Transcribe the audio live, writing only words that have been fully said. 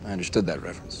I understood that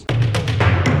reference.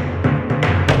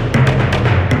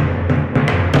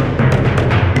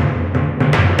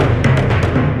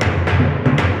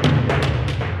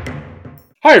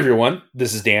 Hi, everyone.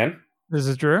 This is Dan. This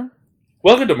is Drew.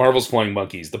 Welcome to Marvel's Flying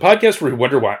Monkeys, the podcast where we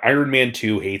wonder why Iron Man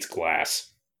 2 hates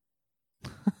glass.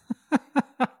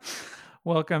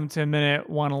 Welcome to minute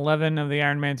 111 of the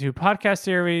Iron Man 2 podcast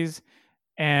series.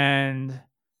 And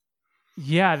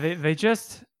yeah, they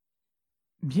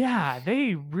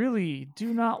really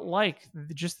do not like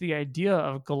just the idea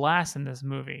of glass in this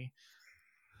movie.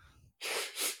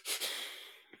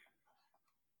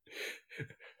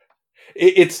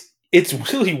 It's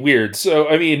really weird. So,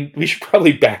 I mean, we should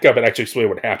probably back up and actually explain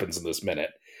what happens in this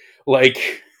minute.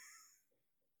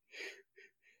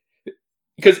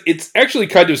 Because it's actually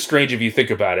kind of strange if you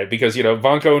think about it. Because,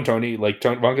 Vanko and Tony,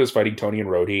 Vanko's fighting Tony and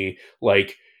Rhodey.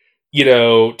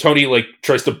 Tony,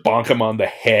 tries to bonk him on the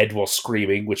head while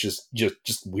screaming, which is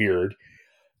just weird.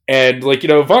 And,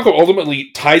 Vanko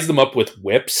ultimately ties them up with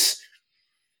whips.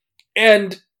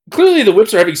 And clearly the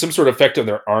whips are having some sort of effect on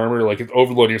their armor, it's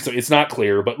overloading or something. It's not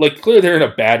clear, but clearly they're in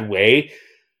a bad way.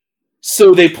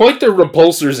 So they point their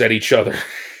repulsors at each other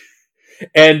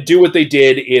and do what they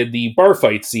did in the bar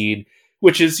fight scene,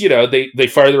 which is, they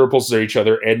fire the repulsors at each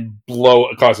other and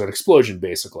cause an explosion,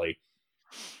 basically.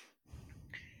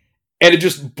 And it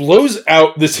just blows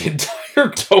out this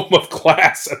entire dome of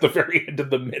glass at the very end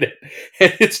of the minute.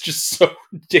 And it's just so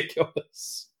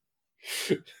ridiculous.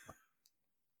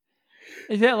 It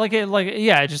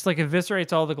just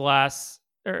eviscerates all the glass,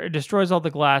 or it destroys all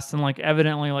the glass, and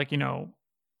evidently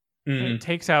it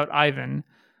takes out Ivan,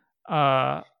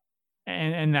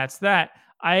 and that's that.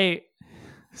 I'm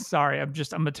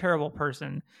a terrible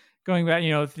person. Going back,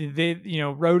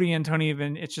 Rhodey and Tony,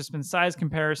 even it's just been size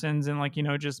comparisons and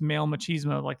just male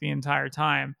machismo the entire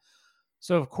time.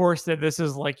 So of course that this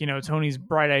is Tony's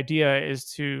bright idea is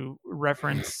to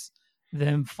reference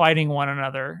them fighting one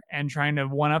another and trying to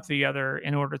one up the other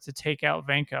in order to take out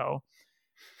Vanko.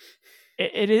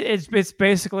 It's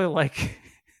basically like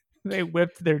they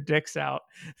whipped their dicks out.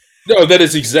 No, that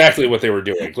is exactly what they were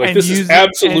doing. This is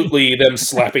absolutely them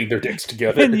slapping their dicks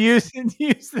together and use them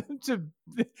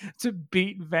to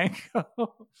beat Vanko.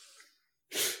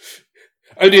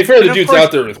 I mean, fair, the dude's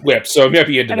out there with whips, so I'm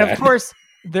happy into that. And of course,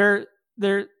 they're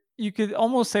you could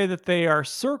almost say that they are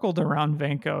circled around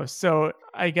Vanko, so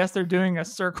I guess they're doing a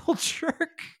circle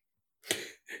jerk.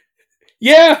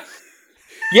 Yeah,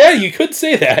 you could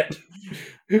say that.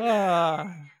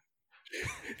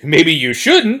 Maybe you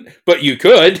shouldn't, but you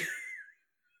could.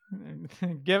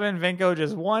 Giving Vanko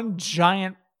just one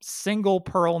giant single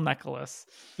pearl necklace.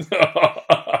 See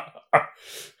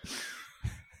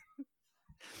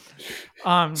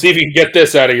if you can get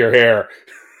this out of your hair.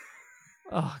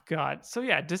 Oh God. So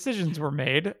yeah, decisions were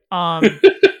made. But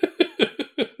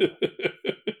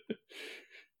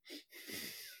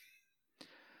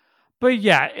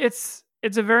yeah, it's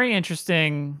a very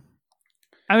interesting.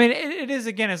 I mean, it is,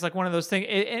 again, it's one of those things.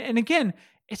 And again,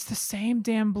 it's the same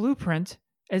damn blueprint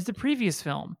as the previous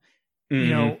film.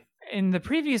 Mm-hmm. In the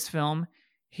previous film,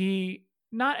 he,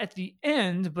 not at the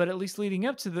end, but at least leading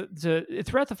up to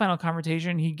throughout the final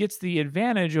confrontation, he gets the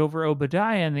advantage over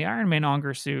Obadiah in the Iron Man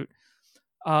Onger suit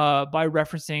by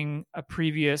referencing a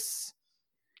previous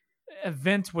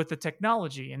event with the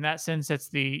technology. In that sense, that's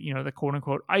the quote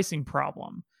unquote icing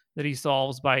problem that he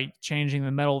solves by changing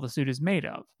the metal the suit is made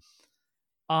of.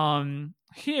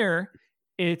 Here,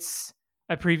 it's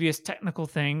a previous technical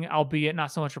thing, albeit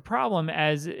not so much a problem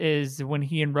as is when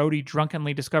he and Rhodey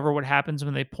drunkenly discover what happens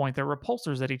when they point their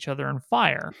repulsors at each other and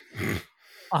fire.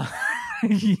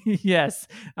 Yes,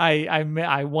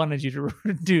 I wanted you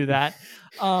to do that.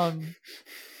 But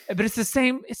it's the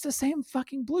same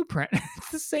fucking blueprint.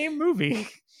 It's the same movie.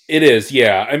 It is,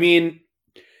 yeah. I mean,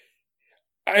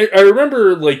 I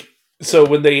remember so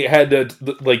when they had to,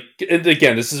 and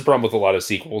again, this is a problem with a lot of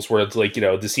sequels where it's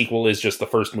the sequel is just the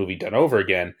first movie done over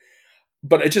again.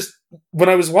 But when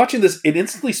I was watching this, it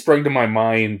instantly sprung to my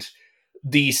mind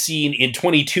the scene in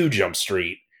 22 Jump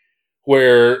Street,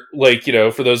 where,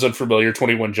 for those unfamiliar,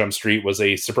 21 Jump Street was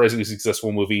a surprisingly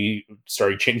successful movie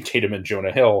starring Channing Tatum and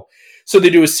Jonah Hill. So they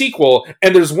do a sequel,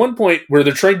 and there's one point where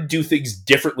they're trying to do things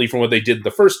differently from what they did in the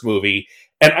first movie,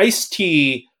 and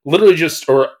Ice-T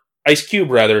or Ice Cube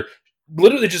rather,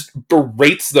 literally just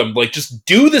berates them, just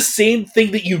do the same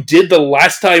thing that you did the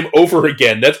last time over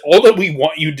again. That's all that we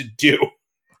want you to do.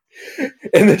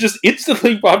 And that just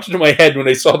instantly popped into my head when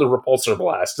I saw the repulsor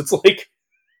blast. It's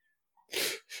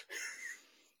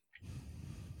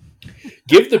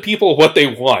give the people what they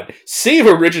want. Save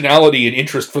originality and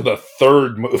interest for the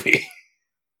third movie.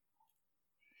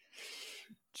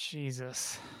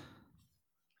 Jesus.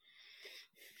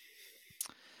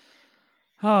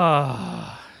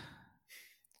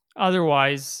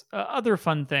 Otherwise, other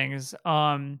fun things.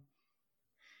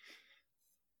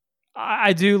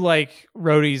 I do like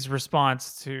Rhodey's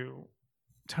response to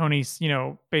Tony's,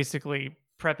 basically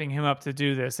prepping him up to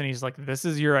do this, and he's like, "This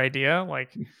is your idea.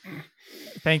 Like,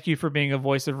 thank you for being a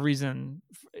voice of reason,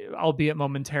 albeit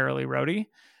momentarily, Rhodey."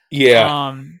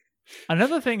 Yeah.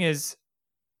 Another thing is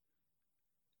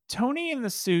Tony in the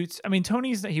suits. I mean,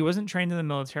 he wasn't trained in the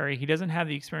military. He doesn't have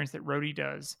the experience that Rhodey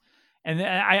does, and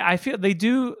I feel they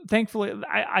do. Thankfully,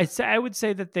 I would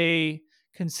say that they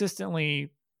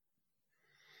consistently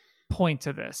point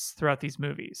to this throughout these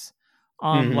movies.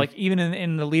 Like even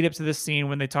in the lead up to this scene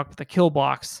when they talk about the kill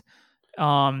box,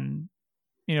 Tony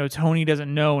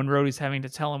doesn't know and Rhodey's having to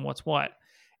tell him what's what.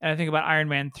 And I think about Iron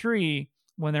Man 3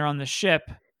 when they're on the ship,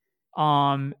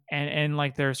 and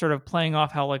like they're sort of playing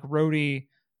off how like Rhodey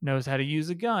knows how to use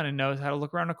a gun and knows how to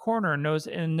look around a corner and knows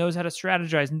how to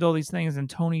strategize and do all these things, and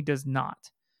Tony does not.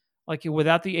 Like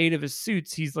without the aid of his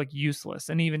suits, he's like useless.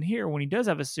 And even here, when he does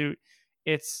have a suit,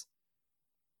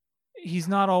 he's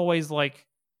not always like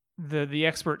the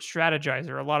expert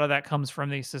strategizer. A lot of that comes from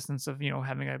the assistance of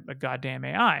having a goddamn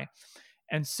AI.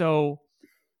 And so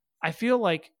I feel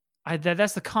like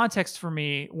that's the context for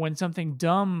me when something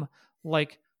dumb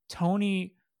like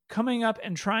Tony coming up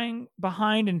and trying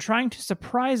to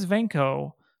surprise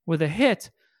Venko with a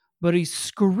hit, but he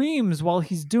screams while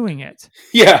he's doing it.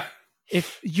 Yeah.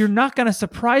 If you're not going to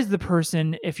surprise the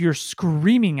person if you're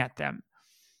screaming at them.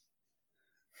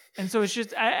 And so it's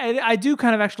just, I do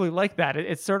kind of actually like that.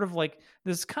 It's sort of like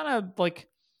this kind of like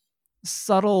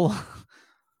subtle,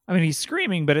 I mean, he's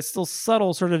screaming, but it's still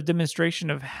subtle sort of demonstration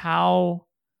of how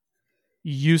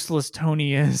useless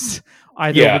Tony is,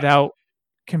 either without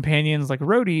companions like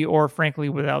Rhodey or frankly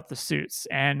without the suits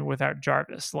and without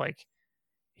Jarvis. Like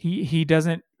he's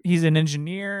an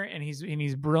engineer and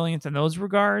he's brilliant in those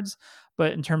regards,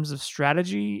 but in terms of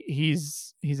strategy,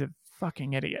 he's a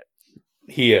fucking idiot.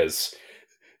 He is.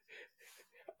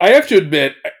 I have to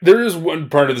admit, there is one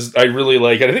part of this I really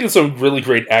like, and I think it's some really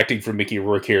great acting from Mickey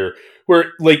Rourke here,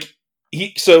 where, like,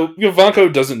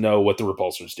 Vanko doesn't know what the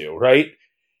repulsors do, right?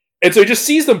 And so he just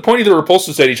sees them pointing the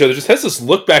repulsors at each other, just has this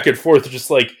look back and forth, just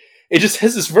like, it just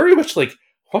has this very much like,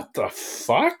 what the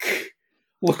fuck?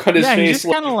 Look on his face. He's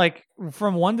just kind of like,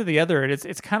 from one to the other,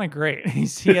 it's kind of great.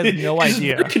 He has no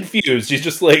idea. He's confused. He's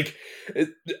just like,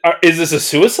 is this a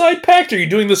suicide pact? Are you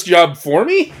doing this job for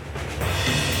me?